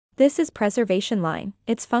This is preservation line.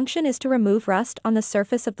 Its function is to remove rust on the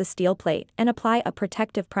surface of the steel plate and apply a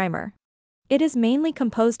protective primer. It is mainly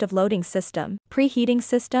composed of loading system, preheating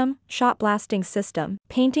system, shot blasting system,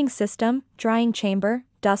 painting system, drying chamber,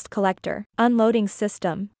 dust collector, unloading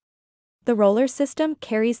system. The roller system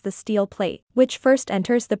carries the steel plate, which first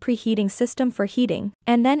enters the preheating system for heating,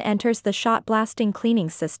 and then enters the shot blasting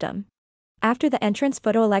cleaning system. After the entrance,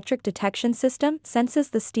 photoelectric detection system senses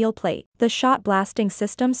the steel plate, the shot blasting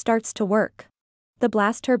system starts to work. The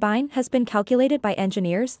blast turbine has been calculated by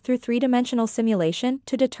engineers through three-dimensional simulation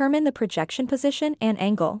to determine the projection position and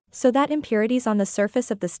angle, so that impurities on the surface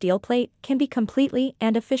of the steel plate can be completely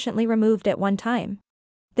and efficiently removed at one time.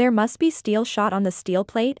 There must be steel shot on the steel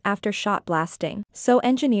plate after shot blasting, so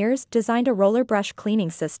engineers designed a roller brush cleaning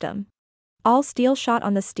system. All steel shot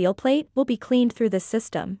on the steel plate will be cleaned through this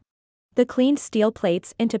system. The cleaned steel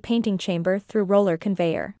plates into painting chamber through roller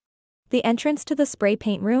conveyor. The entrance to the spray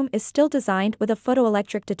paint room is still designed with a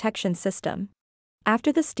photoelectric detection system.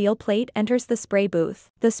 After the steel plate enters the spray booth,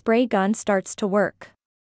 the spray gun starts to work.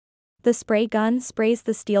 The spray gun sprays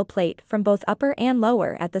the steel plate from both upper and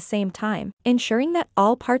lower at the same time, ensuring that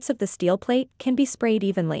all parts of the steel plate can be sprayed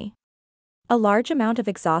evenly. A large amount of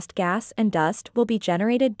exhaust gas and dust will be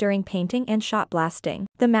generated during painting and shot blasting.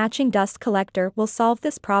 The matching dust collector will solve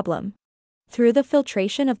this problem. Through the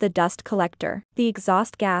filtration of the dust collector, the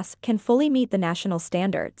exhaust gas can fully meet the national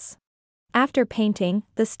standards. After painting,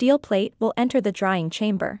 the steel plate will enter the drying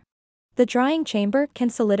chamber. The drying chamber can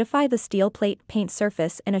solidify the steel plate paint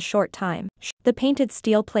surface in a short time. The painted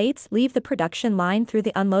steel plates leave the production line through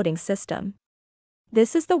the unloading system.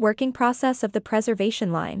 This is the working process of the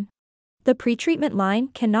preservation line. The pretreatment line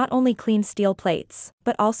can not only clean steel plates,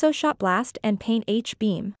 but also shot blast and paint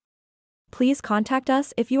H-beam. Please contact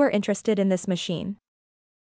us if you are interested in this machine.